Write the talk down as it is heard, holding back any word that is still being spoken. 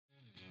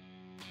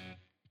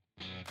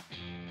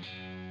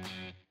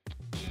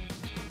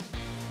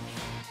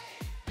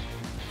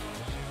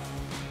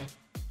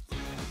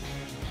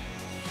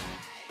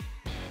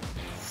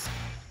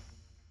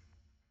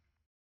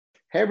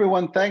Hey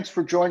everyone, thanks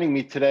for joining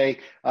me today.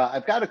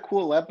 I've got a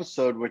cool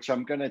episode which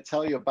I'm going to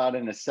tell you about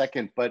in a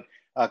second, but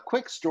a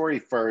quick story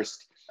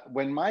first.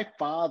 When my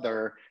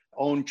father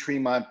owned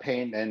Tremont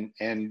Paint,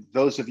 and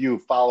those of you who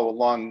follow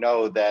along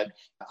know that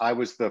I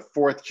was the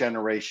fourth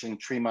generation.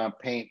 Tremont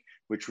Paint,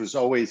 which was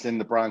always in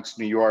the Bronx,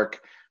 New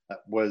York,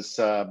 was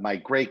my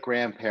great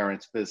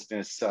grandparents'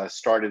 business,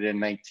 started in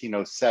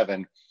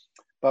 1907.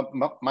 But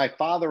my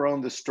father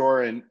owned the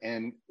store,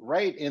 and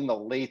right in the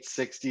late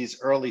 60s,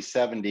 early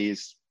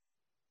 70s,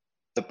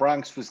 the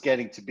Bronx was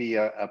getting to be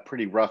a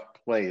pretty rough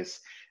place.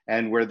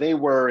 And where they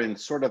were in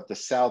sort of the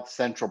South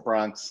Central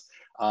Bronx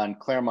on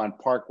Claremont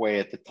Parkway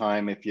at the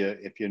time, if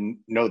you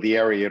know the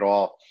area at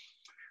all,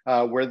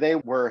 where they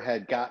were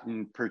had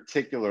gotten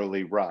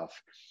particularly rough.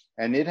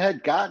 And it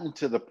had gotten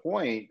to the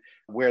point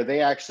where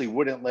they actually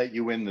wouldn't let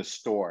you in the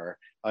store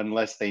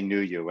unless they knew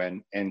you.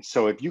 And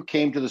so if you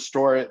came to the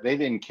store, they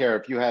didn't care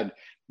if you had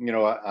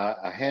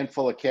a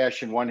handful of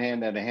cash in one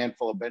hand and a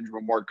handful of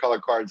Benjamin Moore color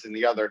cards in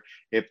the other.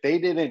 If they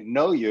didn't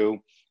know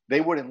you,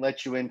 they wouldn't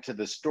let you into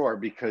the store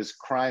because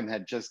crime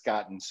had just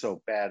gotten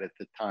so bad at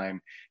the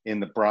time in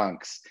the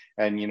Bronx.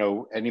 And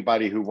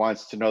anybody who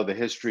wants to know the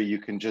history, you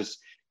can just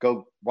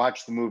go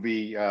watch the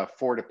movie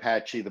Fort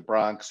Apache, The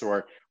Bronx,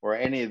 or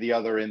any of the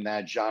other in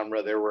that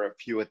genre. There were a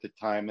few at the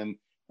time, and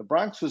the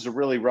Bronx was a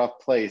really rough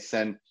place.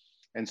 And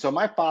so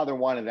my father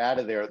wanted out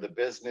of there. The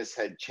business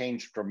had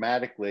changed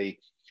dramatically.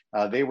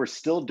 They were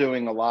still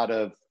doing a lot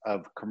of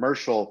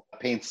commercial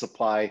paint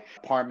supply,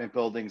 apartment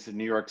buildings in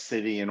New York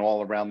City and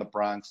all around the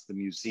Bronx, the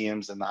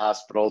museums and the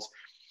hospitals.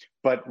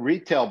 But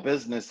retail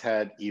business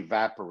had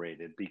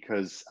evaporated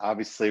because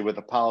obviously with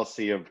the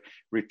policy of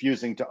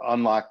refusing to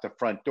unlock the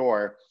front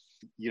door,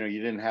 you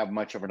didn't have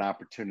much of an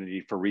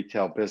opportunity for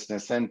retail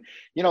business. And,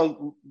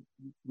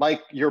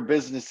 like your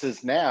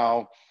businesses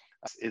now,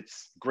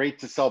 it's great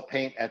to sell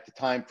paint at the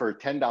time for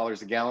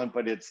 $10 a gallon,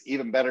 but it's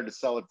even better to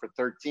sell it for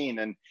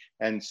 13.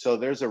 And so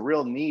there's a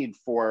real need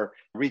for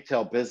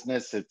retail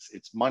business.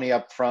 It's money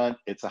up front.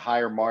 It's a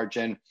higher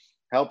margin,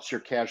 helps your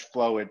cash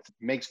flow. It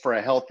makes for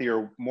a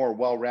healthier, more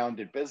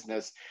well-rounded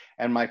business.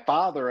 And my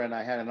father and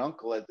I had an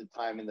uncle at the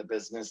time in the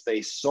business.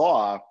 They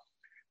saw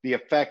the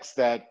effects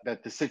that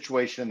the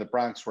situation in the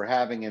Bronx were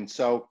having. And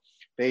so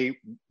they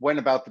went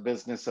about the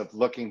business of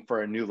looking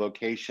for a new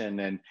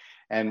location.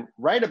 And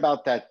right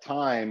about that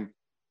time,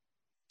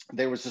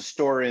 there was a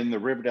store in the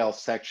Riverdale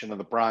section of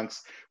the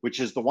Bronx,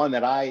 which is the one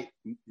that I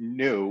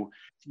knew,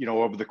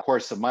 over the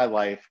course of my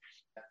life,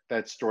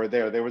 that store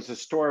there. There was a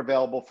store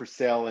available for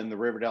sale in the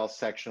Riverdale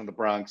section of the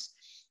Bronx.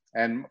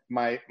 And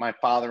my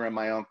father and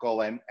my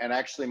uncle, and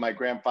actually my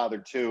grandfather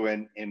too,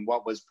 in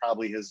what was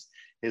probably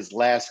his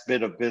last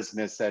bit of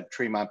business at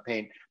Tremont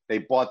Paint, they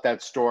bought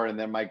that store, and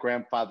then my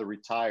grandfather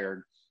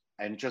retired,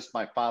 and just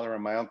my father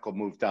and my uncle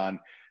moved on.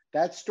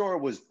 That store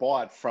was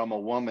bought from a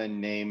woman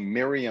named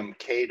Miriam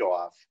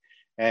Kadoff.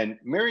 And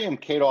Miriam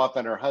Kadoff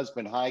and her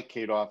husband, Hy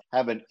Kadoff,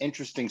 have an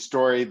interesting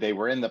story. They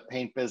were in the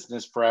paint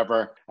business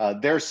forever.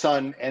 Their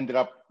son ended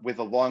up with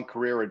a long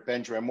career at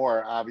Benjamin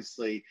Moore,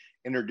 obviously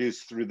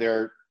introduced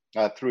through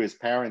his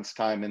parents'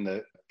 time in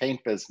the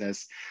paint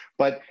business.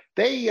 But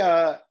they,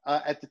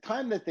 at the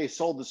time that they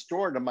sold the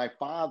store to my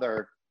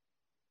father,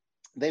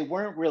 they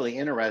weren't really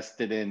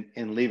interested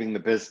in leaving the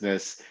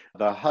business.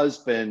 The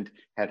husband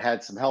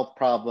had some health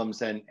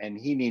problems, and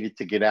he needed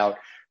to get out,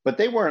 but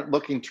they weren't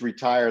looking to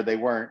retire. They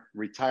weren't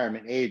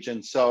retirement age.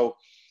 And so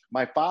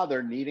my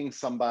father, needing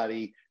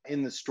somebody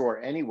in the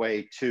store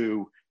anyway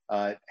to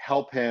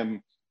help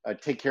him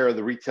take care of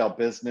the retail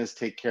business,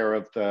 take care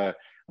of the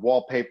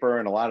wallpaper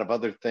and a lot of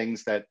other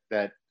things that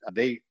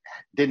they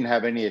didn't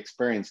have any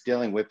experience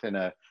dealing with in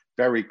a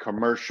very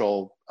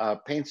commercial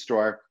paint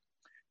store,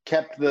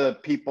 kept the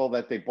people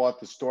that they bought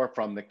the store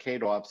from, the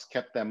Kadoffs,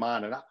 kept them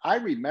on. And I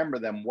remember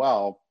them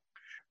well.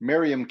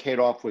 Miriam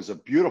Kadoff was a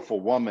beautiful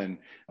woman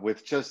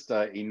with just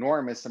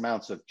enormous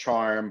amounts of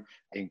charm,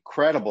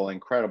 incredible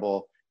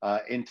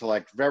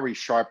intellect, very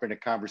sharp in a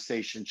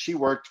conversation. She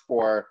worked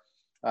for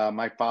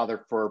my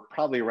father for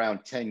probably around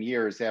 10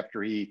 years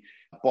after he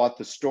bought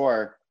the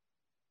store.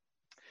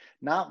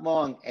 Not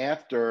long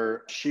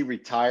after she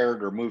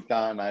retired or moved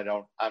on, I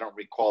don't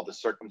recall the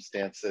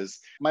circumstances,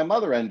 my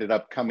mother ended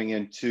up coming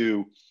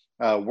into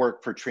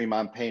work for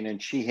Tremont Paint, and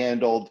she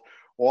handled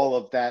all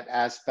of that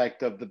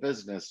aspect of the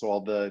business.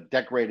 All the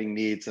decorating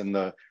needs and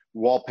the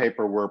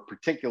wallpaper were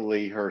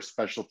particularly her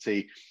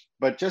specialty,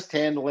 but just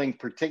handling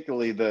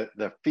particularly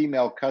the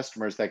female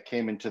customers that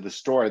came into the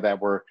store that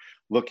were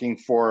looking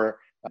for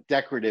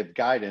decorative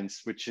guidance,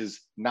 which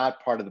is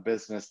not part of the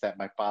business that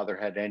my father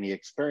had any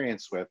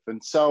experience with.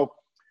 And so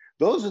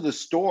those are the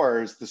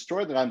stores. The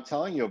store that I'm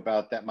telling you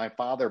about that my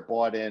father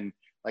bought in,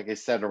 like I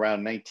said,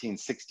 around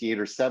 1968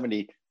 or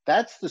 70,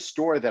 that's the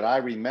store that I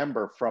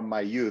remember from my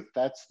youth.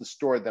 That's the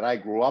store that I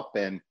grew up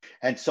in.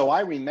 And so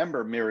I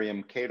remember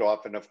Miriam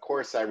Kadoff. And of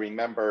course, I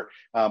remember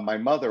my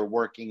mother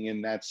working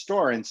in that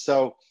store. And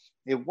so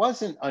it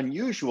wasn't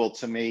unusual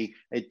to me.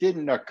 It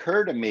didn't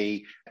occur to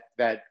me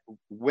that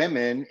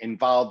women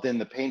involved in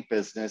the paint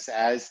business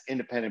as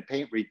independent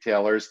paint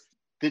retailers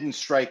didn't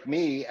strike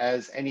me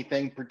as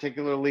anything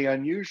particularly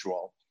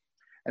unusual.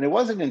 And it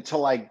wasn't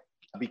until I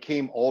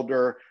became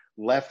older,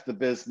 left the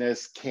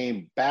business,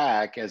 came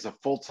back as a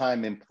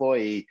full-time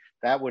employee.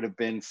 That would have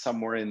been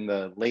somewhere in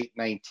the late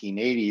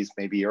 1980s,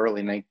 maybe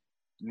early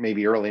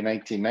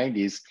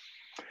 1990s.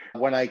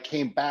 When I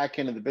came back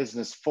into the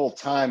business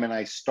full-time and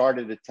I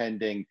started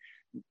attending,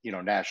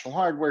 national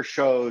hardware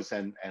shows,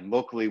 and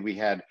locally we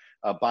had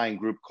a buying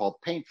group called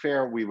Paint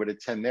Fair. We would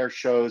attend their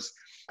shows,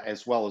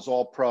 as well as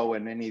All Pro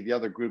and any of the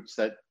other groups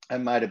that I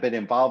might have been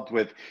involved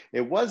with.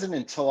 It wasn't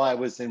until I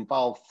was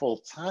involved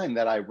full-time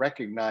that I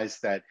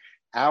recognized that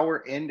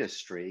our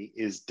industry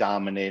is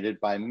dominated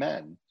by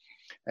men.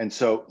 And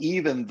so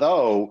even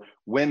though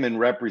women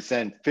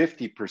represent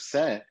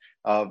 50%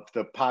 of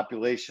the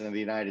population of the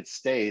United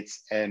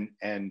States, and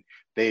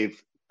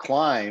they've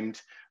climbed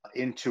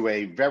into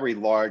a very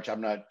large, I'm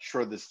not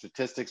sure the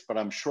statistics, but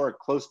I'm sure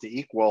close to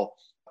equal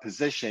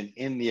position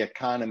in the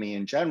economy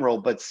in general,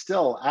 but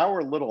still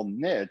our little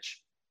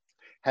niche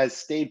has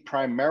stayed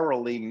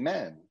primarily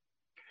men.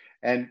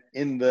 And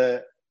in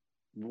the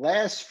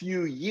last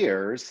few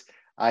years,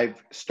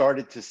 I've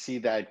started to see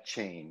that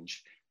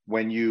change.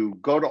 When you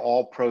go to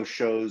All Pro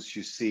shows,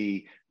 you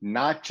see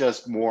not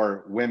just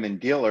more women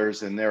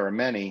dealers, and there are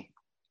many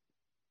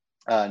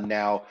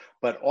now,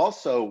 but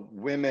also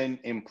women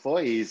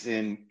employees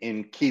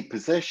in key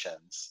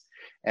positions.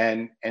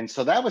 And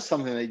so that was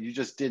something that you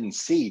just didn't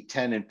see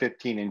 10 and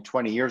 15 and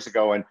 20 years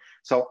ago. And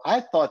so I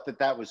thought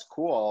that was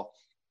cool,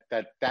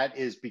 that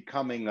is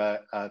becoming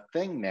a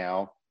thing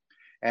now.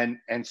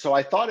 And so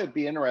I thought it'd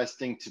be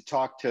interesting to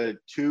talk to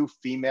two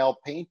female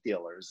paint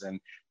dealers and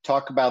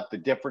talk about the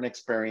different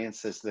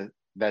experiences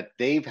that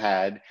they've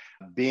had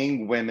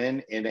being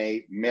women in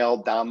a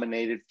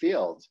male-dominated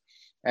field.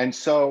 And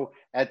so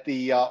at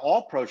the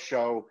All Pro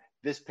show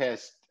this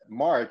past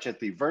March, at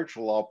the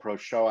virtual All Pro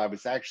show, I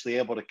was actually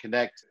able to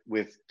connect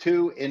with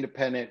two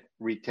independent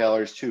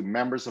retailers, two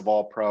members of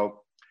All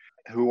Pro,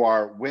 who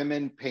are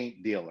women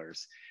paint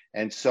dealers.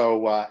 And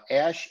so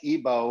Ash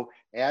Ebo,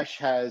 Ash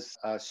has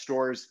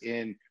stores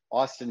in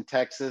Austin,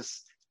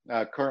 Texas,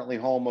 currently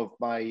home of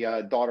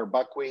my daughter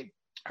Buckwheat,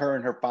 her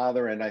and her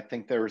father, and I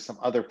think there were some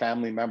other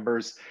family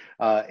members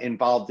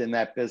involved in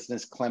that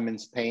business,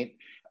 Clemens Paint.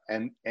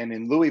 And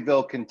in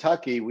Louisville,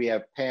 Kentucky, we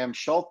have Pam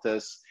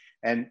Schultes.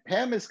 And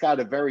Pam has got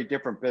a very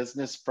different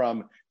business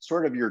from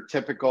sort of your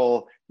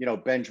typical,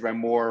 Benjamin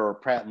Moore or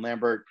Pratt and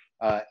Lambert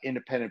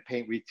independent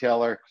paint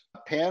retailer.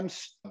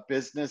 Pam's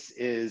business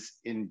is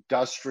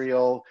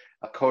industrial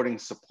coating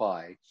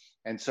supply.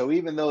 And so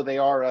even though they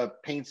are a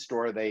paint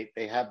store, they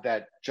have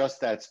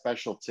just that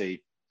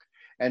specialty.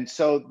 And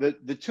so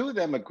the two of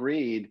them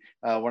agreed,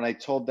 when I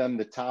told them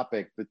the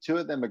topic, the two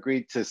of them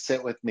agreed to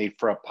sit with me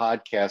for a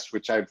podcast,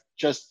 which I've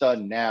just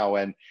done now.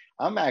 And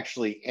I'm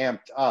actually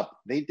amped up.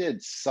 They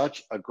did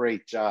such a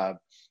great job.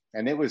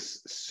 And it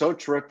was so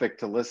terrific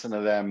to listen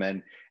to them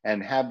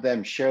and have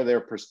them share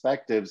their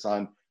perspectives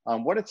on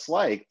what it's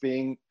like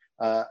being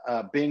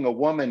a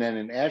woman, and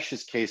in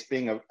Ash's case,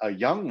 being a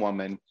young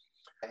woman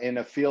in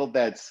a field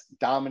that's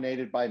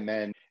dominated by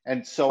men.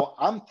 And so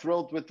I'm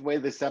thrilled with the way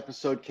this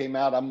episode came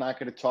out. I'm not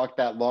going to talk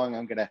that long.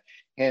 I'm going to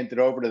hand it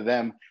over to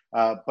them.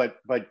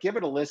 But give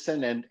it a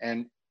listen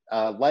and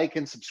like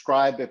and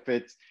subscribe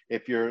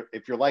if you're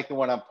liking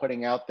what I'm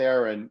putting out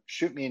there, and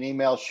shoot me an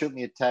email, shoot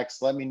me a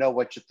text. Let me know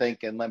what you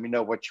think, and let me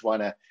know what you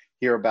want to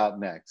hear about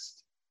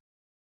next.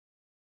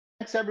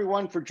 Thanks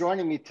everyone for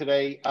joining me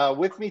today.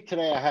 With me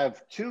today, I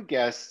have two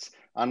guests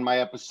on my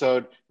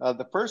episode.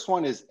 The first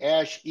one is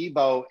Ash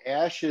Ebo.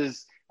 Ash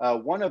is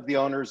one of the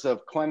owners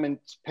of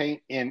Clemens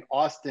Paint in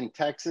Austin,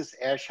 Texas.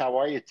 Ash, how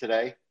are you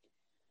today?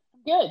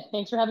 Good.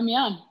 Thanks for having me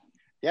on.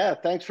 Yeah,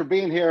 thanks for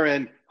being here,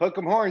 and hook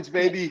 'em horns,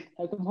 baby.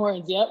 Hook 'em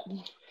horns, yep.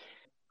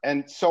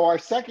 And so our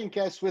second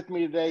guest with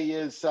me today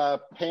is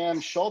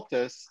Pam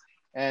Schultes.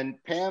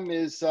 And Pam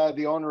is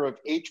the owner of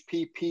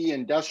HPP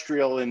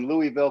Industrial in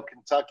Louisville,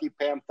 Kentucky.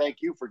 Pam,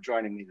 thank you for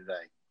joining me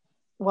today.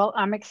 Well,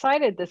 I'm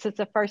excited. This is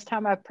the first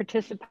time I've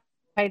participated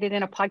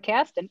in a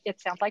podcast, and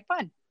it sounds like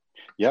fun.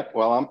 Yep.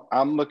 Well,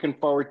 I'm looking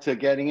forward to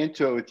getting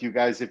into it with you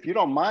guys. If you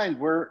don't mind,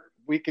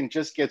 we can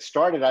just get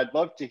started. I'd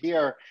love to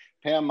hear,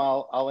 Pam,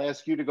 I'll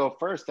ask you to go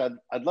first.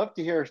 I'd love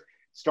to hear,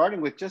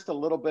 starting with just a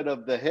little bit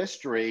of the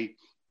history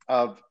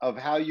of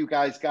how you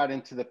guys got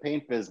into the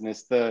paint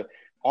business. The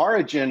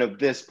origin of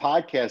this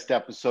podcast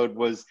episode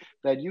was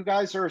that you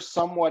guys are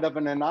somewhat of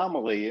an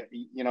anomaly.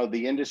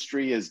 The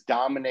industry is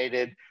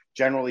dominated,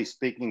 generally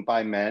speaking,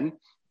 by men.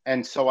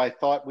 And so I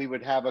thought we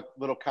would have a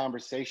little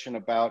conversation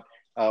about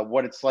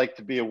what it's like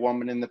to be a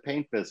woman in the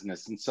paint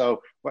business. And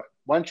so why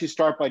don't you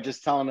start by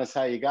just telling us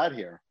how you got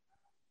here?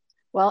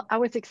 Well, I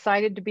was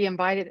excited to be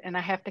invited, and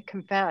I have to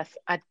confess,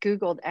 I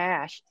Googled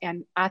Ash,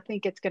 and I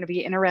think it's going to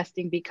be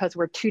interesting because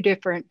we're two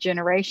different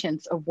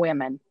generations of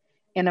women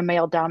in a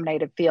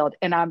male-dominated field,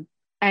 and I'm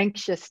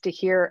anxious to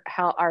hear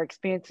how our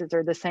experiences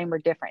are the same or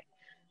different.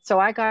 So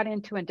I got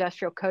into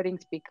industrial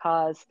coatings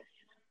because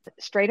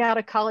Straight out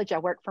of college, I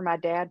worked for my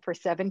dad for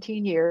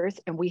 17 years,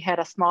 and we had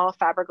a small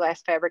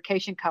fiberglass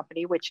fabrication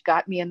company, which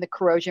got me in the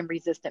corrosion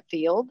resistant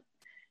field.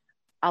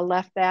 I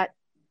left that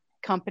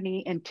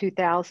company in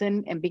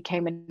 2000 and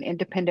became an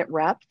independent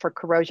rep for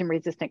corrosion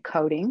resistant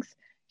coatings,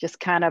 just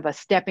kind of a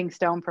stepping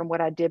stone from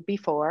what I did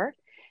before.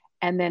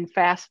 And then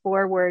fast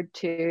forward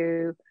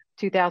to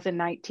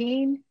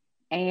 2019,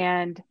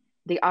 and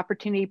the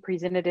opportunity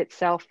presented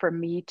itself for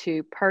me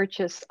to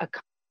purchase a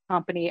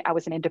company I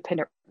was an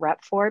independent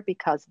rep for,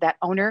 because that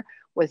owner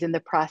was in the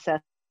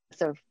process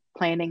of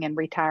planning and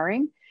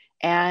retiring.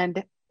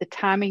 And the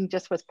timing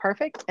just was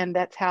perfect. And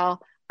that's how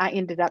I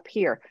ended up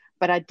here.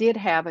 But I did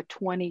have a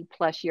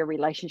 20+ year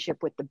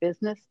relationship with the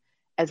business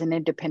as an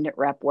independent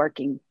rep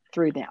working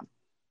through them.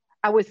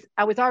 I was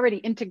already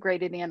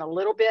integrated in a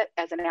little bit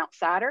as an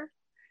outsider.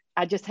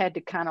 I just had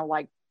to kind of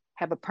like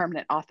have a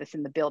permanent office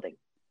in the building.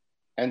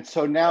 And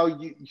so now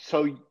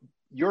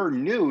you're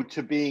new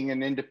to being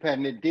an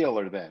independent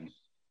dealer then.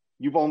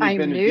 You've only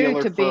been a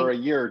dealer for a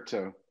year or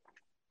two.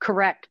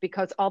 Correct,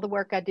 because all the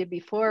work I did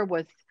before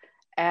was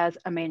as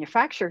a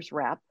manufacturer's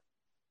rep,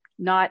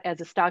 not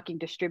as a stocking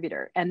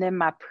distributor. And then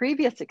my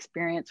previous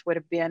experience would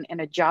have been in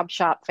a job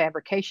shop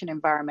fabrication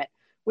environment,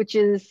 which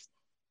is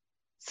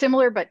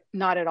similar, but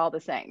not at all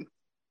the same.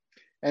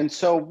 And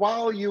so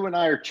while you and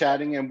I are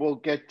chatting, and we'll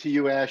get to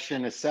you, Ash,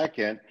 in a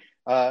second,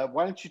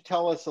 why don't you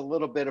tell us a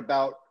little bit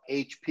about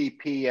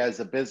HPP as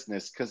a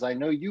business? Because I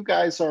know you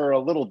guys are a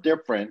little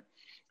different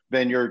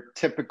than your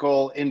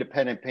typical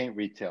independent paint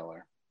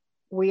retailer.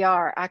 We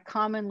are. I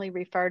commonly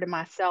refer to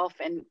myself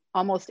in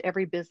almost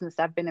every business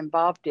I've been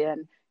involved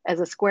in as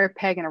a square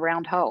peg in a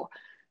round hole.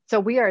 So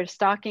we are a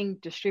stocking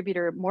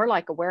distributor, more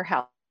like a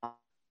warehouse.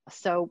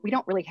 So we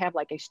don't really have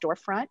like a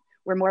storefront.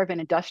 We're more of an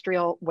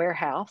industrial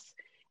warehouse.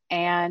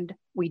 And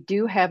we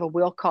do have a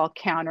will call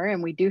counter,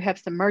 and we do have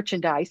some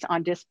merchandise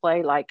on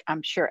display, like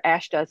I'm sure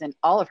Ash does in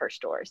all of her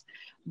stores,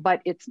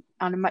 but it's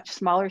on a much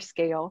smaller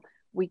scale.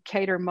 We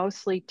cater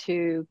mostly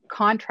to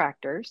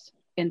contractors,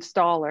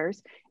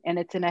 installers, and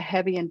it's in a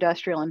heavy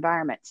industrial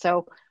environment.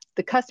 So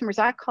the customers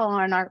I call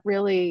on aren't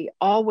really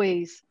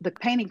always the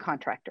painting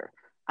contractor.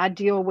 I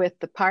deal with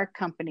the power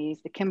companies,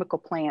 the chemical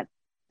plants,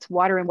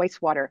 water and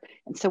wastewater.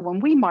 And so when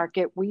we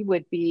market, we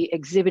would be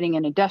exhibiting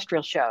in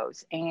industrial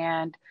shows,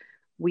 and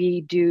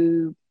we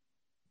do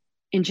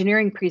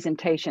engineering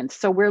presentations.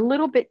 So we're a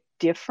little bit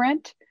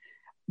different,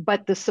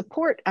 but the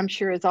support, I'm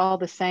sure, is all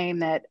the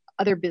same that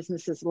other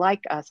businesses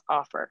like us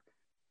offer.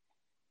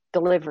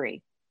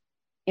 Delivery,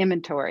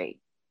 inventory,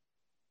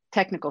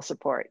 technical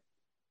support.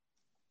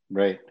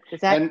 Right.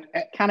 Does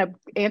that kind of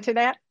answer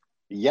that?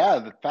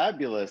 Yeah,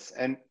 fabulous.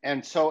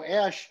 And so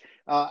Ash,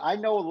 I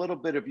know a little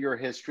bit of your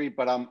history,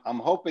 but I'm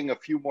hoping a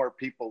few more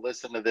people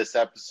listen to this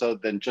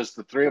episode than just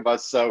the three of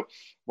us. So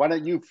why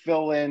don't you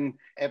fill in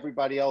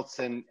everybody else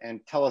and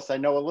tell us, I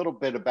know a little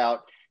bit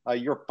about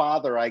your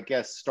father, I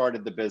guess,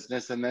 started the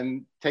business, and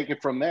then take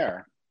it from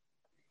there.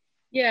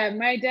 Yeah,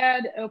 my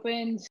dad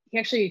opened,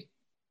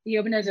 he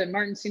opened as a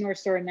Martin Seymour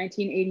store in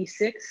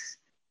 1986.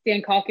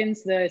 Dan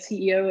Calkins, the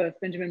CEO of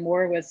Benjamin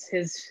Moore, was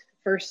his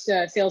first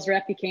sales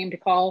rep. He came to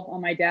call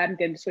on my dad and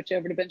get him to switch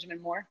over to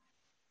Benjamin Moore.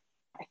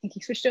 I think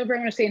he switched over, I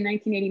want to say in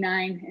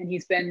 1989,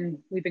 and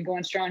we've been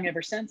going strong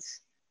ever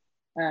since.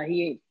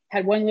 He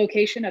had one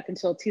location up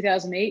until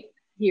 2008.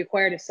 He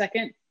acquired a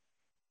second.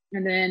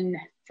 And then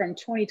from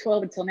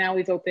 2012 until now,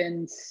 we've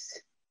opened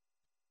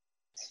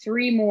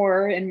 3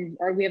 more, and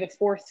we have a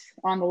 4th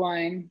on the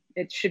line.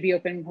 It should be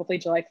open hopefully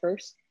July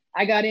 1st.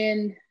 I got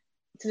in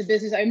to the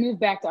business. I moved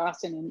back to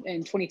Austin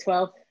in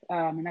 2012,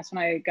 and that's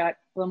when I got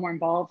a little more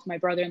involved. My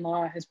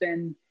brother-in-law has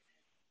been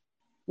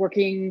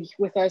working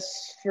with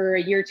us for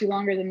a year or two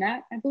longer than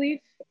that, I believe.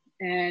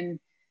 And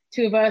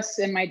 2 of us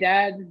and my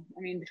dad,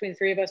 between the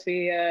 3 of us,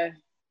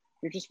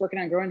 we're just working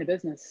on growing the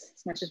business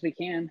as much as we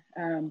can.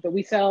 But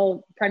we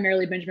sell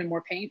primarily Benjamin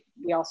Moore paint.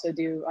 We also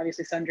do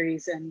obviously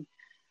sundries and,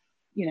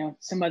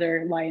 some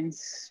other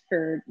lines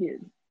for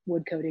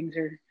wood coatings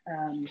or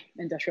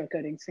industrial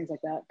coatings, things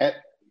like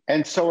that.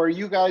 And so are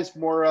you guys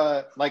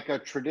more like a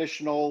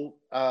traditional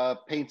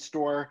paint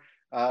store?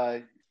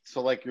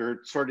 So like you're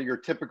sort of your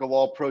typical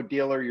all-pro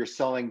dealer, you're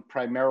selling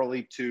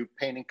primarily to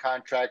painting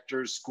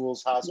contractors,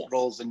 schools,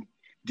 hospitals, yes, and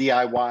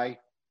DIY?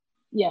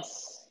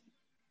 Yes.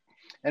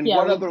 And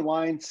what other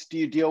lines do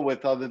you deal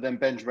with other than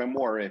Benjamin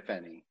Moore, if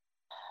any?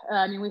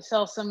 We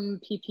sell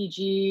some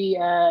PPG,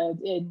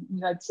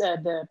 that's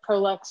the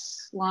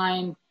Prolux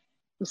line.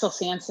 We sell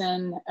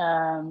Sanson.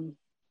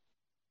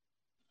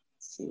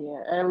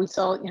 We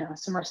sell,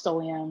 some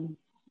Rust-Oleum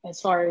as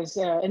far as,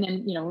 and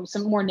then,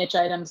 some more niche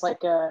items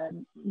like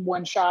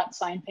one-shot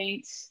sign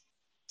paints,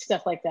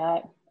 stuff like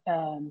that.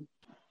 And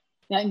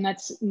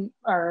that's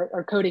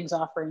our coatings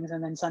offerings,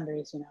 and then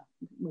sundries,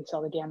 we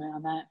sell the gamut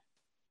on that.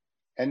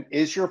 And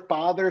is your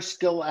father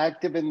still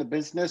active in the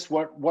business?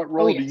 What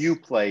role do you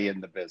play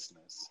in the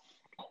business?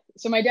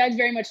 So my dad's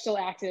very much still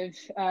active.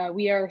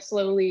 We are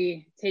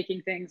slowly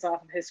taking things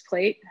off of his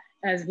plate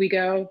as we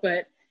go,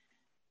 but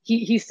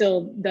he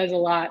still does a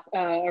lot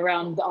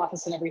around the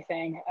office and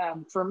everything.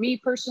 For me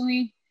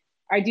personally,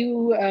 I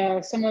do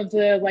some of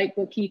the light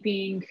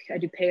bookkeeping. I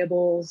do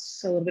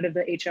payables, a little bit of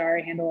the HR.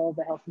 I handle all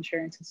the health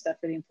insurance and stuff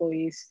for the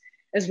employees,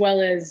 as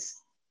well as,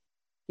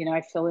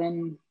 I fill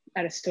in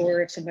at a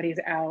store if somebody's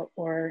out,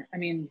 or,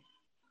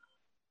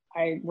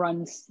 I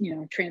run,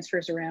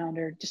 transfers around,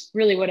 or just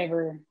really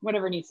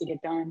whatever needs to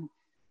get done.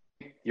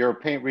 You're a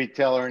paint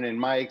retailer, and in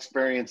my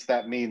experience,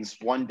 that means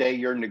one day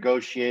you're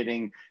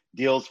negotiating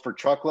deals for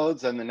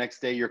truckloads and the next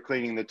day you're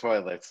cleaning the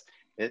toilets.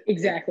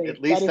 Exactly.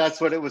 At least that's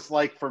what it was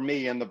like for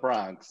me in the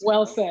Bronx.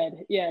 Well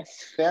said.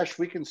 Yes. Ash,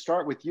 we can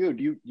start with you.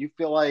 Do you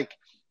feel like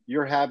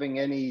you're having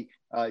any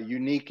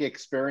unique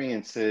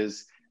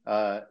experiences,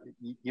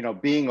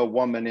 being a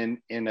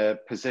woman in a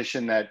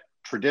position that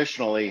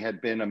traditionally had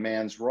been a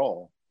man's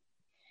role?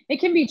 It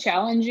can be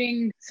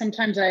challenging.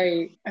 Sometimes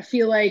I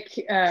feel like,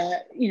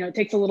 it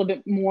takes a little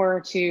bit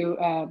more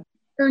to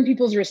earn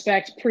people's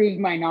respect, prove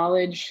my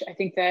knowledge. I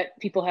think that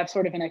people have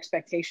sort of an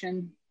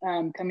expectation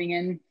coming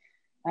in.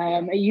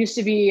 It used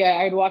to be,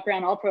 I'd walk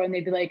around All Pro and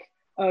they'd be like,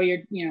 oh,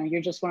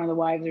 you're just one of the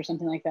wives or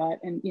something like that.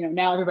 And,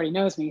 now everybody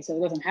knows me, so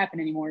it doesn't happen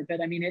anymore. But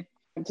I mean,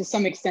 to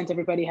some extent,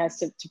 everybody has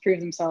to prove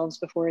themselves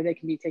before they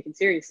can be taken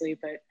seriously.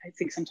 But I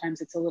think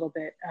sometimes it's a little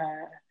bit,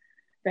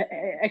 the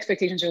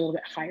expectations are a little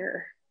bit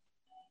higher.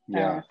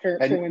 For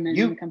women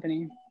in the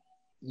company.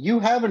 You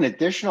have an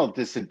additional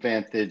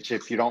disadvantage,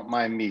 if you don't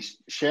mind me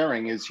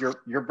sharing, is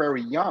you're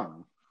very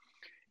young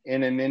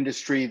in an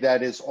industry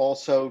that is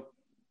also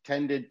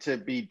tended to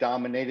be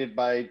dominated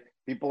by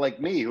people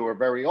like me who are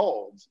very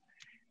old.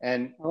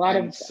 And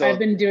I've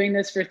been doing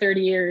this for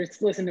 30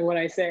 years. Listen to what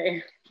I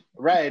say.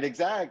 Right,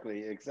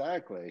 exactly.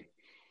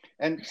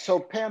 And so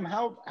Pam,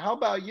 how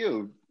about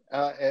you?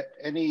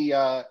 Any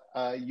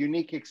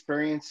unique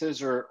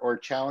experiences or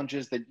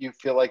challenges that you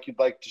feel like you'd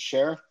like to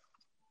share?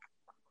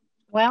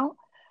 Well,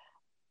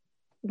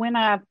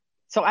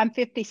 I'm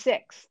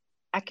 56.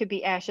 I could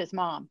be Ash's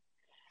mom.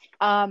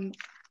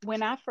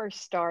 When I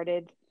first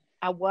started,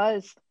 I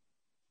was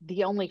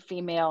the only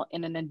female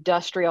in an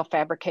industrial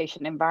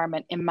fabrication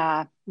environment in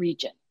my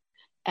region.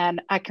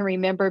 And I can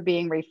remember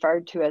being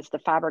referred to as the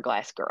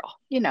fiberglass girl,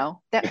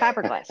 that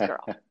fiberglass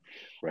girl.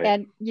 Right.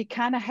 And you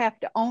kind of have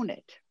to own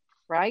it,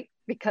 right?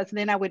 Because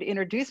then I would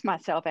introduce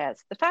myself as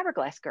the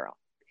fiberglass girl.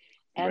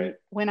 And right.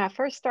 When I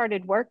first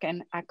started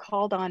working, I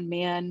called on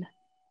men.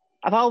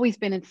 I've always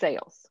been in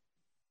sales,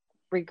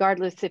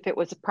 regardless if it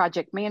was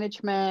project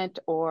management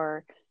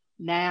or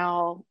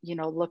now,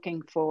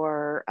 looking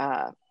for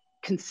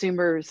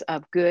consumers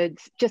of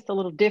goods, just a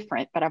little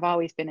different, but I've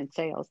always been in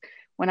sales.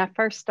 When I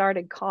first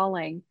started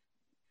calling,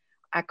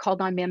 I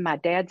called on men my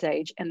dad's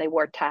age and they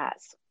wore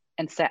ties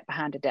and sat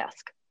behind a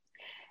desk.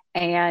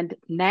 And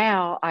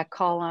now I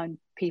call on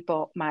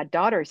people my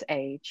daughter's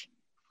age,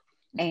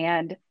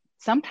 and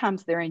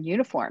sometimes they're in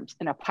uniforms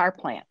in a power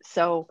plant.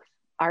 So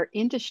our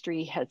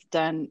industry has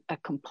done a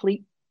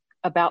complete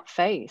about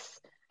face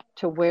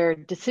to where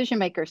decision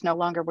makers no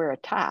longer wear a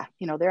tie.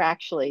 They're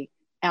actually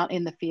out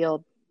in the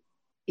field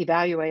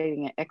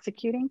evaluating and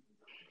executing.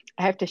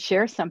 I have to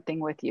share something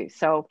with you.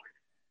 So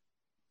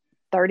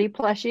 30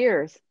 plus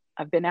years,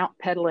 I've been out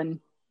peddling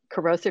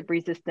corrosive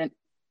resistant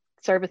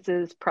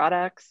services,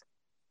 products.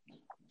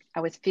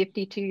 I was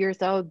 52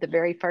 years old the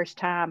very first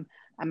time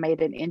I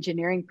made an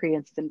engineering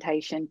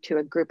presentation to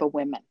a group of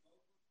women.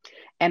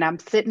 And I'm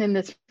sitting in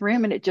this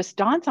room and it just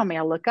dawns on me.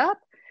 I look up,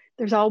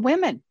 there's all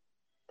women.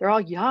 They're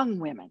all young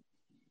women.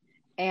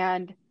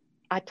 And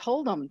I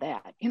told them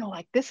that,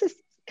 this is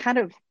kind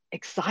of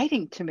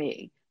exciting to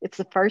me. It's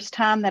the first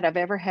time that I've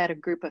ever had a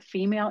group of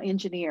female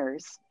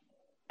engineers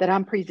that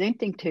I'm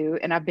presenting to,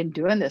 and I've been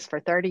doing this for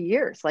 30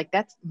 years.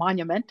 That's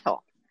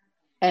monumental.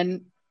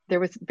 And there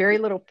was very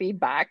little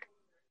feedback.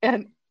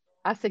 And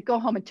I said, go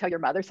home and tell your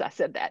mothers I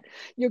said that.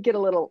 You'll get a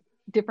little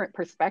different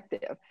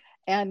perspective.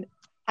 And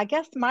I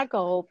guess my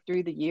goal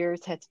through the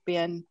years has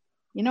been,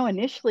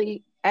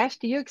 initially, Ash,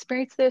 do you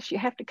experience this? You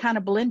have to kind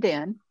of blend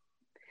in,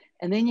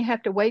 and then you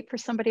have to wait for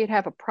somebody to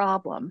have a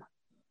problem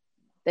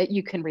that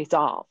you can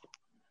resolve.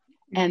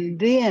 And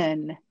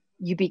then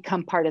you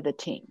become part of the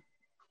team.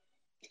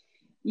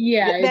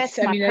 Yeah. That's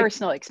my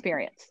personal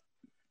experience.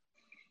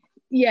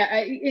 Yeah.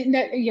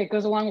 It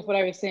goes along with what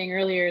I was saying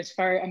earlier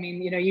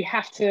you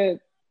have to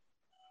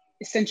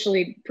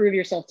essentially prove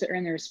yourself to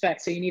earn the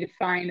respect. So you need to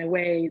find a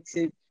way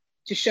to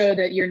show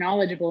that you're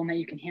knowledgeable and that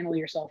you can handle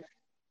yourself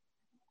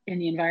in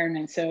the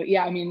environment. So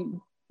yeah,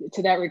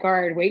 to that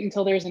regard, wait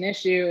until there's an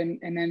issue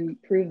and then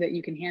prove that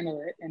you can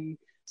handle it and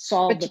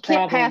solve the problem. But you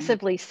can't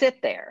passively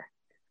sit there.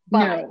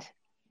 But no.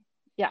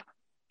 Yeah.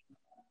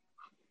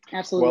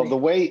 Absolutely. Well,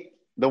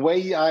 the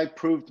way I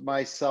proved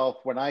myself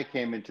when I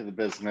came into the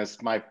business,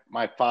 my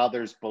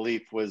father's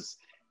belief was,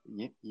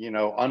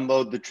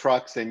 unload the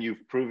trucks and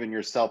you've proven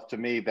yourself to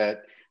me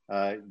that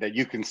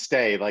you can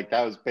stay.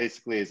 That was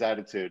basically his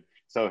attitude.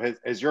 So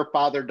has your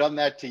father done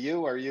that to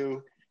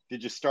you?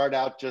 Did you start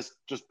out just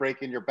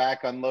breaking your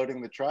back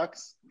unloading the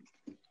trucks?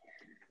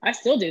 I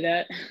still do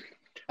that.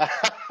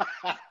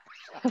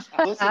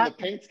 Listen, the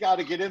paint's got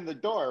to get in the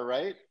door,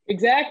 right?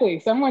 Exactly.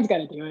 Someone's got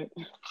to do it.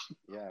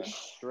 Yeah,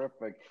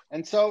 terrific.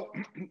 And so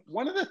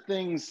one of the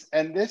things,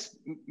 and this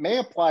may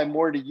apply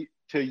more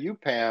to you,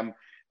 Pam,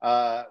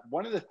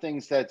 one of the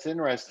things that's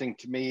interesting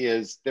to me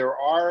is there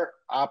are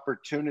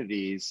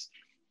opportunities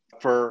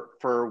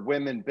for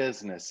women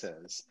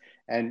businesses.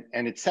 And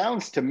it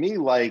sounds to me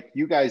like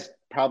you guys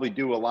probably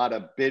do a lot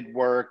of bid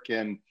work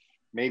and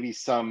maybe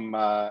some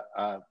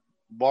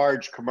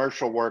large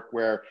commercial work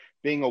where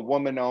being a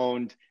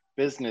woman-owned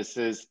business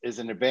is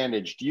an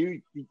advantage. Do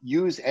you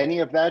use any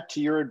of that to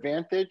your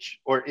advantage,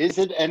 or is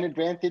it an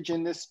advantage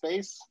in this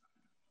space?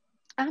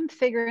 I'm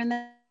figuring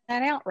that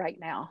out right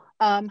now.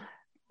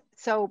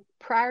 So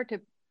prior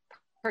to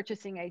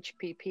purchasing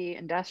HPP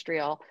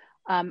Industrial,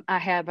 I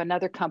have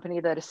another company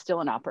that is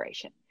still in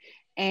operation.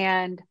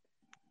 And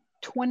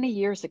 20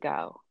 years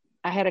ago,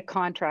 I had a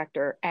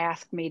contractor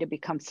ask me to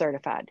become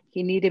certified.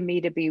 He needed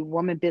me to be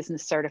woman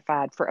business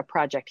certified for a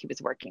project he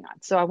was working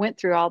on. So I went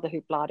through all the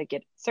hoopla to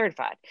get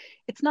certified.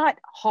 It's not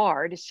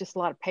hard, it's just a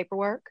lot of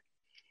paperwork.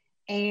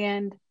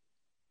 And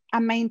I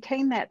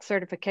maintained that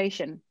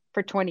certification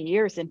for 20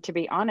 years. And to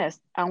be honest,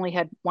 I only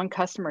had one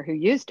customer who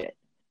used it.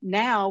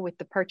 Now with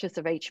the purchase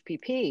of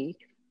HPP,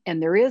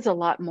 and there is a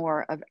lot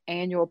more of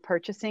annual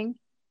purchasing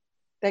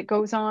that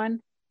goes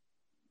on,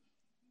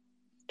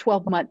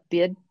 12-month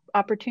bid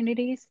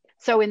opportunities.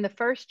 So in the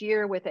first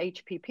year with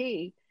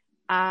HPP,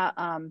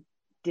 I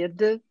did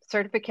the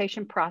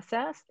certification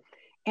process,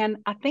 and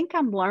I think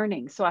I'm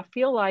learning. So I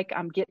feel like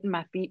I'm getting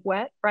my feet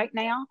wet right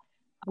now.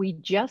 We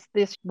just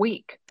this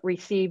week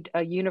received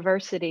a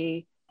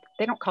university,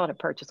 they don't call it a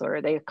purchase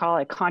order, they call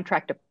it a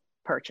contract to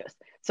purchase.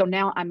 So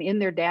now I'm in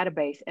their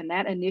database, and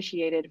that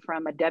initiated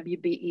from a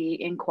WBE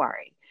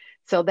inquiry.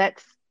 So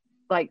that's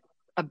like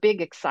a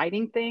big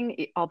exciting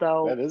thing,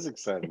 although that is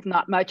exciting. It's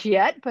not much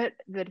yet, but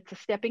it's a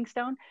stepping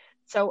stone.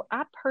 So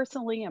I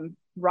personally am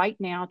right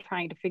now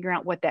trying to figure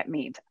out what that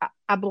means.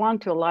 I belong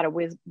to a lot of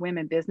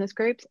women business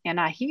groups, and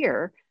I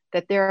hear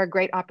that there are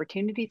great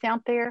opportunities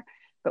out there,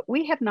 but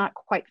we have not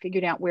quite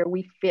figured out where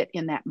we fit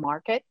in that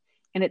market.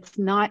 And it's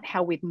not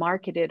how we've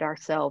marketed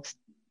ourselves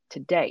to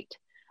date.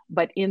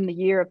 But in the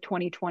year of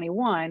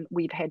 2021,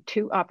 we've had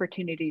 2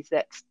 opportunities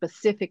that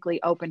specifically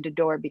opened a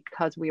door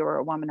because we were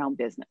a woman-owned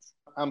business.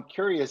 I'm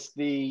curious,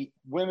 the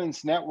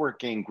women's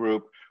networking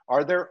group,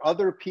 are there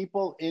other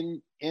people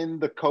in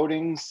the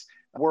coatings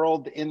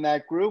world in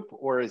that group,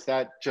 or is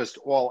that just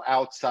all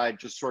outside,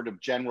 just sort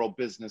of general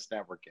business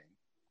networking?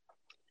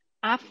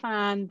 I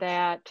find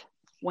that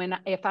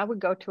if I would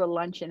go to a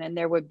luncheon and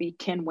there would be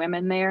 10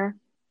 women there,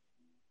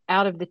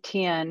 out of the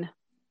 10,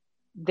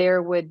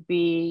 there would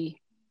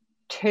be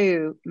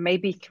 2,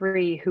 maybe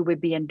 3 who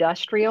would be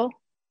industrial,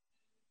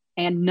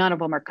 and none of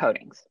them are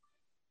coatings.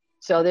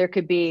 So there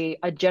could be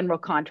a general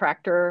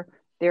contractor,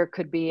 there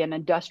could be an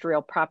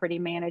industrial property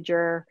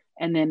manager,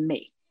 and then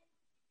me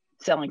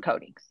selling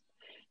coatings.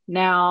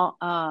 Now,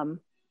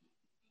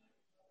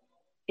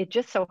 it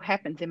just so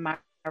happens in my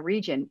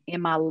region,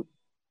 in my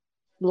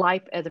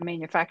life as a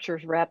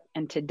manufacturer's rep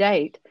and to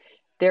date,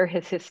 there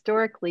has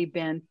historically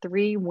been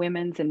 3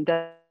 women's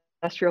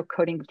industrial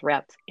coatings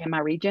reps in my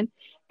region.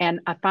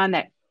 And I find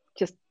that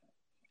just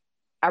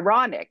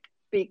ironic,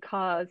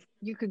 because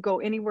you could go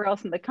anywhere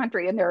else in the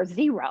country and there are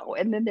 0.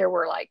 And then there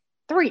were like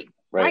 3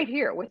 right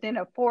here within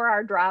a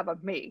 4-hour drive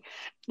of me.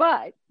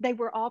 But they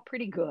were all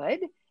pretty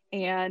good.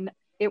 And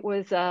it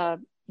was a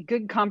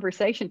good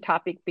conversation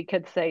topic,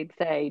 because they'd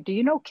say, do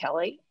you know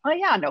Kelly? Oh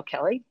yeah, I know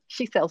Kelly.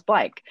 She sells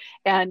blank.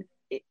 And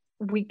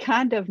we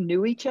kind of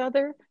knew each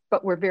other,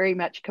 but we're very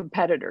much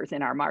competitors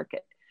in our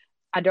market.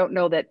 I don't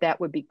know that that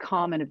would be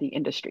common of the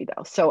industry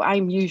though. So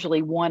I'm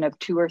usually one of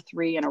 2 or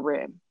 3 in a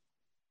room.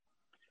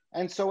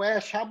 And so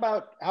Ash, how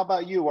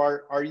about you?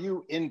 Are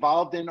you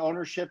involved in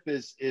ownership?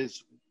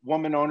 Is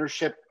woman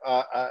ownership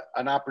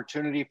an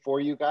opportunity for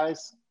you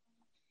guys?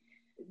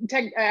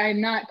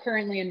 I'm not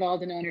currently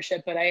involved in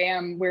ownership, but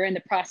we're in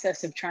the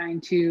process of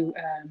trying to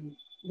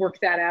work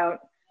that out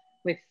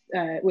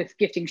with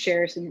gifting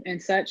shares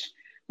and such.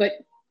 But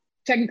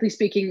technically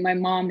speaking, my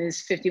mom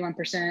is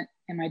 51%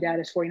 and my dad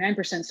is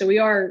 49%. So we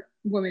are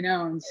women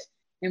owned,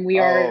 and we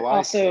are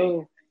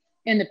also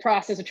in the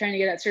process of trying to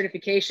get that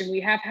certification.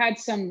 We have had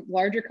some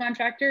larger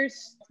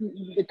contractors,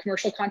 the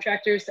commercial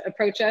contractors,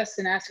 approach us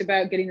and ask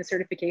about getting the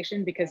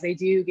certification, because they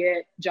do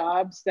get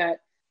jobs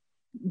that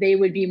they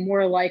would be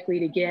more likely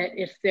to get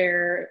if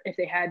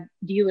they had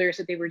dealers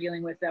that they were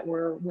dealing with that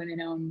were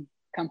women-owned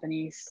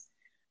companies.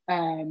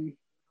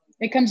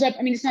 It comes up,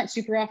 I mean, it's not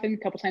super often, a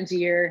couple times a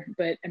year,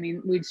 but I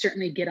mean, we'd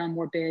certainly get on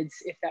more bids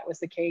if that was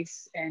the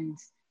case. And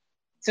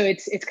so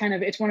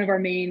it's one of our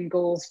main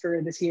goals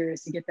for this year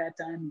is to get that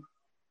done.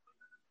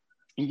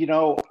 You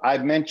know, I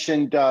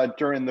mentioned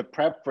during the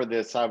prep for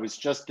this, I was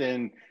just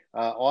in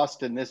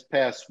Austin this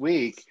past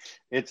week.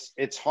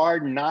 It's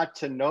hard not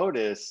to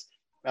notice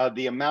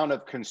the amount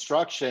of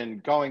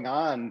construction going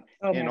on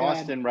in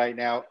Austin right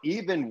now,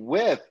 even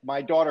with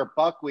my daughter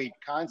Buckwheat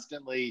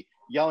constantly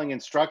yelling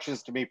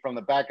instructions to me from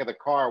the back of the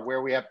car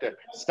where we have to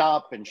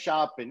stop and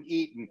shop and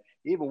eat.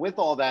 even with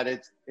all that,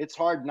 it's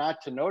hard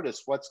not to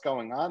notice what's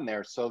going on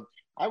there. So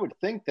I would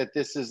think that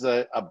this is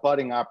a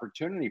budding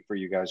opportunity for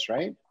you guys,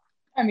 right?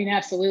 I mean,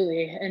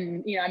 absolutely.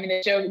 And, I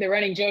mean, the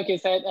running joke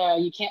is that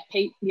you can't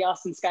paint the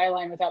Austin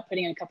skyline without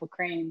putting in a couple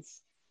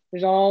cranes.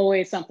 There's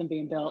always something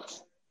being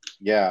built.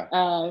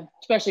 Yeah.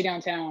 Especially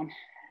downtown.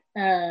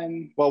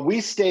 Well,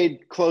 we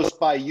stayed close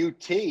by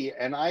UT,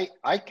 and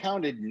I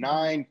counted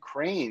 9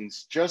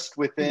 cranes just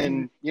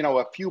within,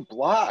 a few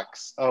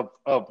blocks of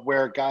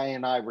where Guy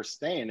and I were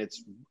staying.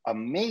 It's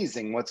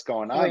amazing what's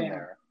going on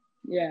there.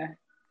 Yeah.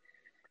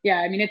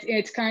 I mean,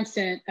 it's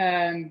constant.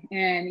 And,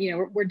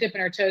 we're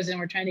dipping our toes in.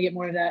 We're trying to get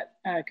more of that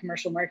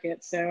commercial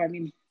market. So, I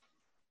mean,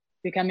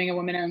 becoming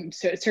a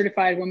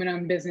certified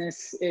woman-owned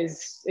business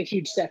is a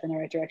huge step in the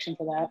right direction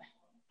for that.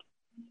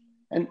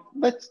 And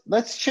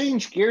let's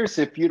change gears,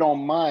 if you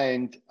don't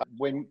mind.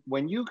 When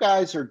you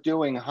guys are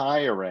doing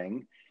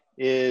hiring,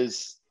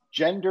 is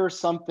gender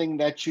something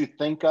that you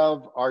think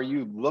of? Are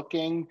you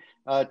looking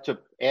to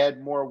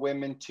add more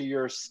women to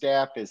your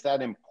staff? Is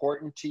that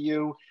important to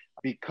you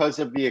because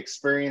of the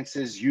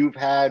experiences you've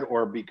had,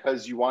 or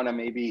because you want to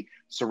maybe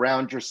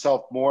surround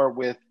yourself more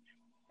with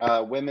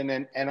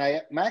women? And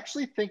I'm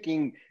actually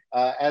thinking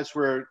as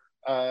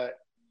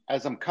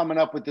I'm coming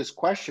up with this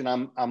question,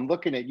 I'm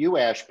looking at you,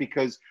 Ash,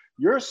 because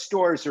your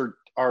stores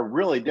are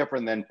really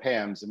different than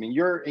Pam's. I mean,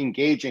 you're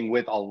engaging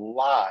with a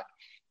lot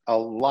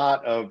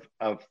of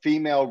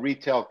female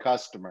retail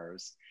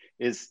customers.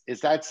 Is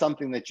that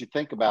something that you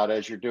think about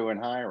as you're doing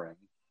hiring?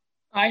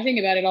 I think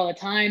about it all the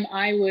time.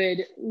 I would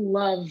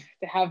love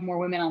to have more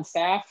women on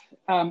staff.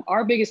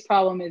 Our biggest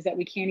problem is that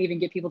we can't even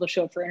get people to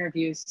show up for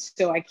interviews.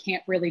 So I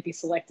can't really be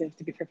selective,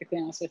 to be perfectly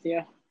honest with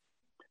you.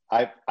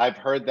 I've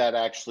heard that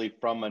actually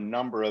from a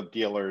number of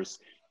dealers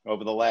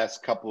over the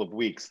last couple of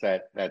weeks,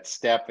 that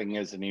staffing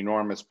is an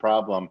enormous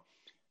problem.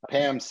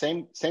 Pam,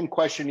 same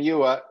question to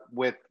you,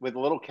 with a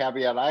little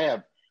caveat. I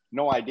have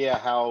no idea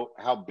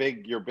how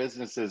big your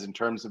business is in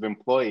terms of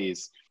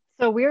employees.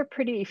 So we're a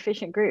pretty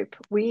efficient group.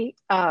 We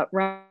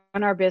run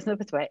our business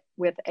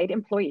with 8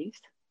 employees,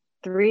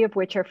 3 of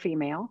which are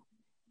female.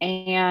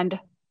 And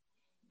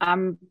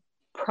I'm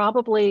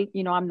probably,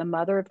 I'm the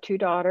mother of 2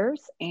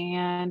 daughters,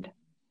 and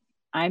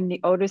I'm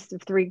the oldest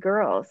of 3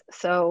 girls.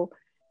 So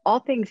all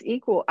things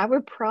equal, I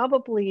would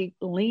probably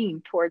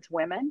lean towards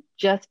women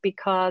just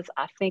because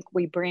I think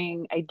we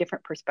bring a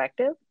different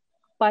perspective.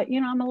 But,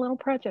 I'm a little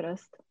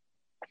prejudiced.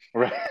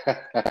 Right.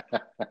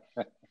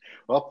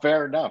 Well,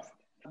 fair enough.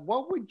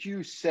 What would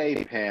you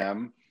say,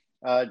 Pam,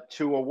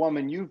 to a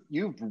woman?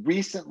 You've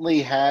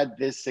recently had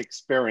this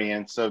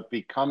experience of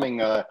becoming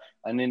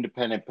an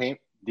independent paint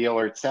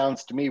dealer. It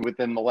sounds to me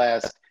within the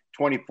last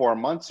 24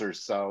 months or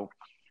so.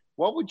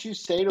 What would you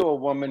say to a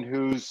woman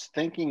who's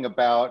thinking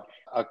about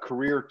a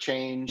career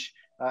change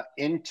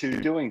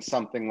into doing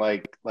something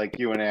like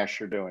you and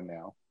Ash are doing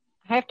now?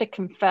 I have to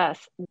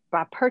confess,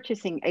 by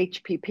purchasing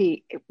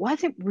HPP, it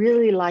wasn't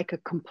really like a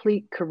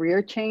complete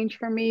career change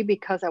for me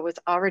because I was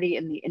already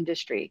in the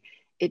industry.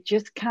 It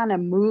just kind of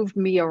moved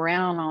me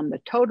around on the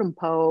totem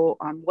pole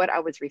on what I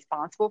was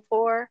responsible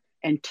for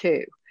and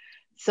to.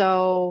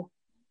 So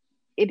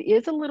it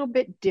is a little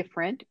bit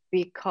different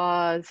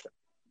because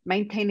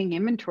maintaining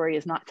inventory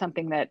is not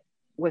something that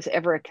was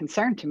ever a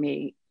concern to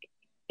me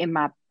in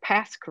my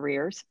past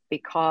careers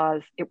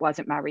because it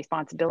wasn't my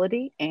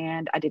responsibility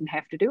and I didn't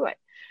have to do it.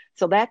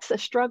 So that's a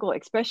struggle,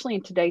 especially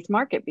in today's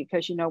market,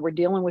 because, we're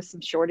dealing with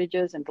some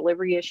shortages and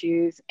delivery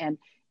issues, and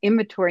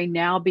inventory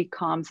now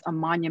becomes a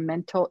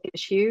monumental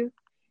issue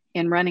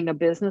in running a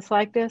business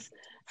like this.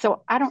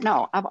 So I don't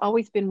know. I've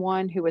always been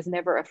one who was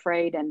never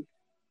afraid. And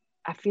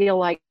I feel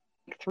like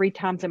 3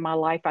 times in my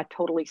life, I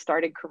totally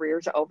started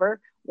careers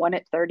over, one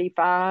at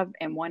 35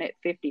 and one at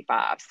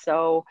 55.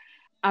 So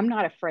I'm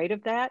not afraid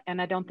of that.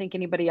 And I don't think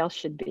anybody else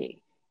should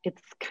be.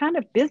 It's kind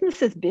of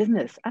business is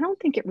business. I don't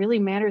think it really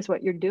matters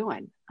what you're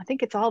doing. I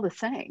think it's all the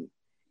same.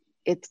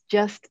 It's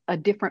just a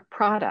different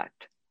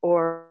product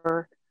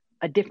or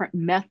a different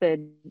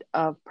method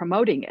of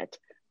promoting it.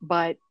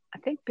 But I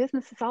think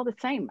business is all the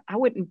same. I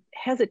wouldn't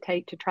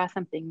hesitate to try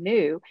something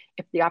new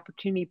if the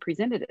opportunity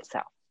presented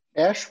itself.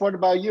 Ash, what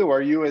about you?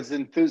 Are you as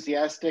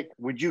enthusiastic?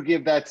 Would you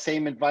give that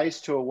same advice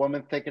to a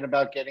woman thinking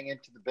about getting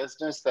into the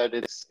business, that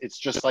it's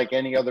just like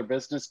any other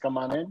business? Come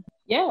on in.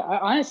 Yeah,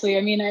 honestly,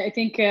 I mean, I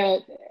think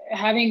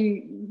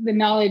having the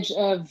knowledge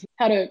of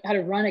how to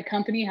run a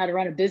company, how to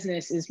run a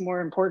business is more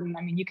important.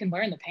 I mean, you can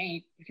learn the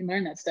paint, you can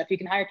learn that stuff. You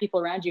can hire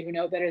people around you who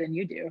know it better than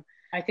you do.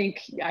 I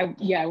think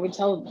I would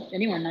tell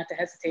anyone not to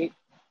hesitate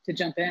to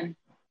jump in.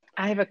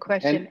 I have a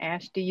question,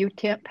 Ash. Do you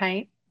temp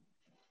paint?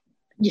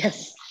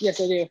 Yes, I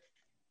do.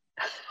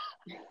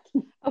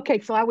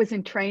 Okay, so I was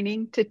in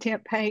training to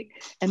temp paint,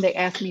 and they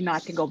asked me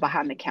not to go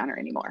behind the counter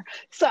anymore.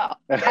 So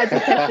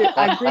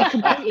I agree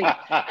completely.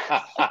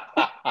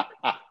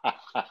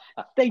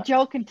 They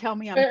joke and tell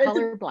me I'm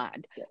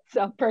colorblind.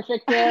 So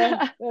perfect.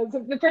 That's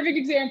the perfect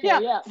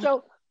example. Yeah.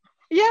 So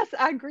yes,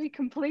 I agree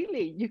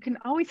completely. You can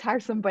always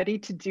hire somebody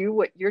to do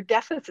what your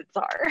deficits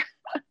are.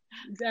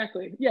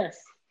 Exactly. Yes.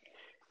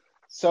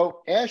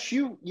 So Ash,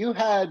 you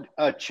had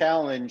a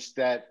challenge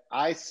that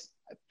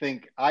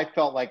think I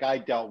felt like I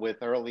dealt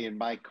with early in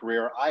my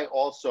career. I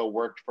also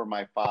worked for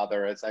my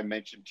father, as I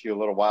mentioned to you a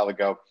little while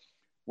ago.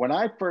 When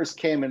I first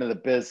came into the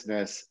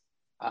business,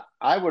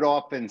 I would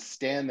often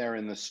stand there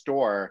in the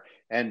store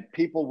and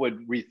people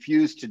would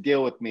refuse to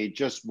deal with me,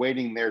 just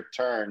waiting their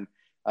turn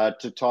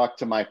to talk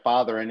to my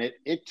father. And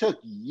it took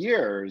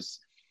years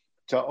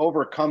to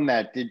overcome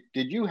that.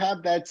 Did you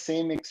have that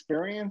same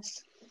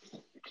experience?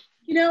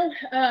 You know,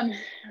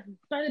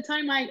 by the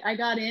time I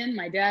got in,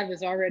 my dad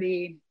was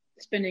already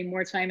spending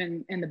more time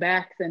in the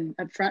back than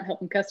up front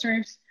helping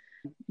customers.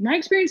 My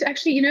experience,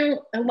 actually, you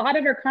know, a lot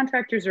of our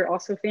contractors are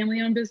also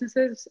family-owned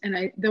businesses,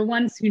 and the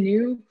ones who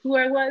knew who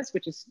I was,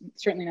 which is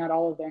certainly not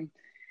all of them,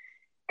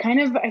 kind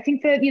of, I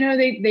think that, you know,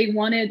 they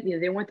wanted, you know,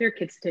 they want their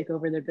kids to take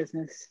over their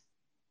business.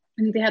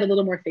 I think they had a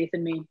little more faith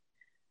in me.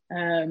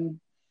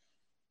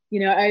 You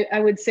know, I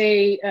would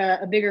say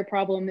a bigger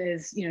problem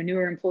is, you know,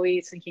 newer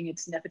employees thinking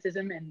it's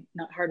nepotism and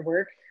not hard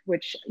work,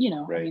 which, you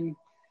know, right. I mean,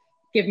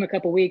 give them a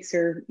couple of weeks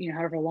or, you know,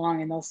 however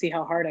long, and they'll see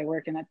how hard I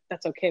work, and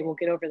that's okay. We'll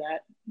get over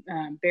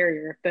that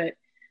barrier. But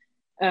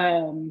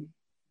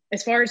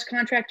as far as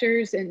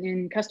contractors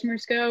and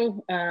customers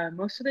go,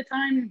 most of the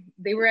time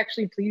they were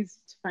actually pleased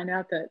to find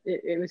out that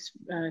it was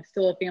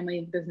still a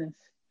family business.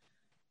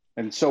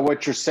 And so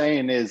what you're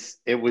saying is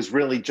it was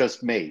really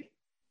just me.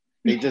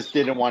 They just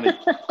didn't want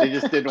to. They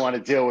just didn't want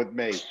to deal with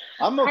me.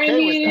 I'm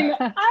okay with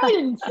that. I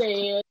didn't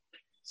say it.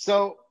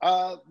 So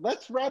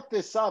let's wrap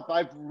this up.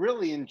 I've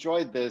really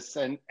enjoyed this,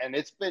 and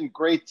it's been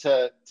great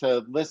to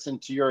listen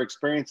to your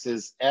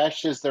experiences.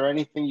 Ash, is there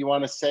anything you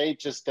want to say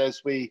just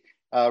as we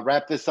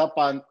wrap this up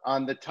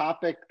on the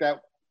topic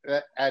that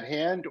at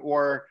hand,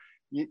 or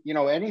you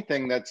know,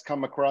 anything that's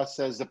come across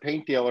as a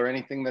paint dealer,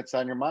 anything that's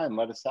on your mind?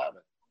 Let us have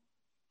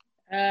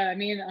it. I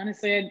mean,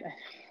 honestly, I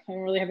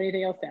don't really have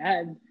anything else to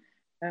add.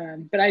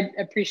 But I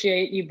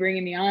appreciate you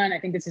bringing me on. I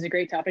think this is a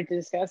great topic to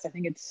discuss. I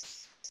think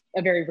it's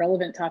a very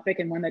relevant topic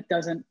and one that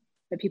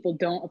people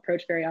don't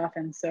approach very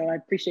often. So I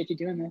appreciate you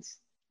doing this.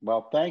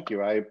 Well, thank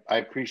you. I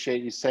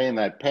appreciate you saying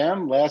that.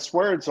 Pam, last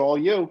words, all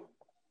you.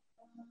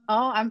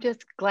 Oh, I'm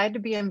just glad to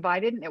be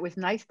invited. And it was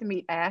nice to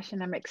meet Ash,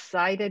 and I'm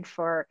excited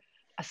for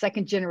a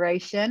second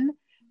generation.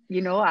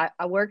 You know,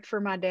 I worked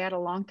for my dad a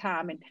long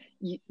time, and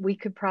we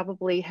could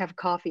probably have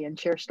coffee and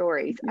share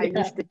stories. Yeah, I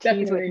used to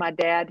tease with my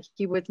dad.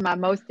 He was my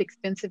most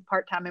expensive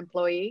part-time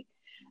employee.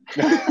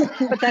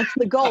 But that's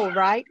the goal,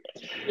 right?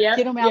 Yeah,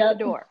 get him out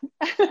the door.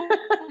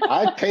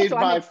 I paid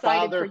my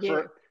father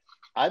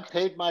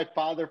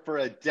for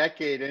a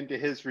decade into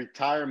his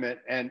retirement,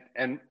 and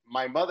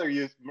my mother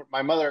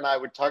and I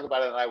would talk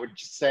about it, and I would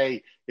just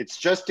say it's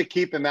just to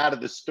keep him out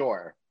of the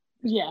store.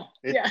 Yeah,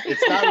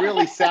 it's not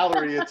really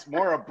salary; it's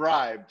more a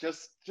bribe.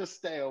 Just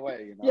stay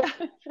away, you know.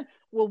 Yeah.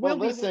 Well, we'll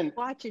be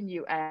watching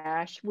you,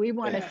 Ash. We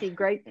want to see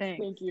great things.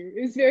 Thank you.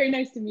 It was very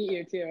nice to meet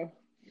you too.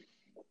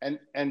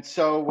 And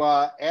so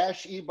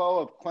Ash Ebo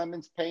of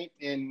Clemens Paint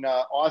in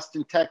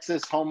Austin,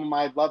 Texas, home of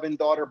my loving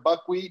daughter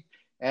Buckwheat,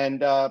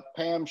 and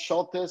Pam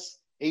Schultes,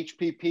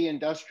 HPP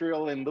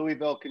Industrial in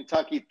Louisville,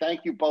 Kentucky.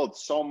 Thank you both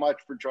so much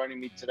for joining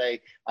me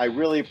today. I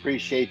really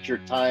appreciate your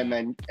time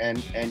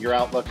and your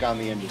outlook on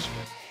the industry.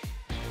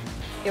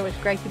 It was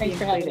great to be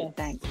included.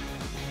 Thanks.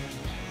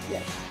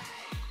 Yes.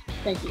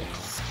 Thank you.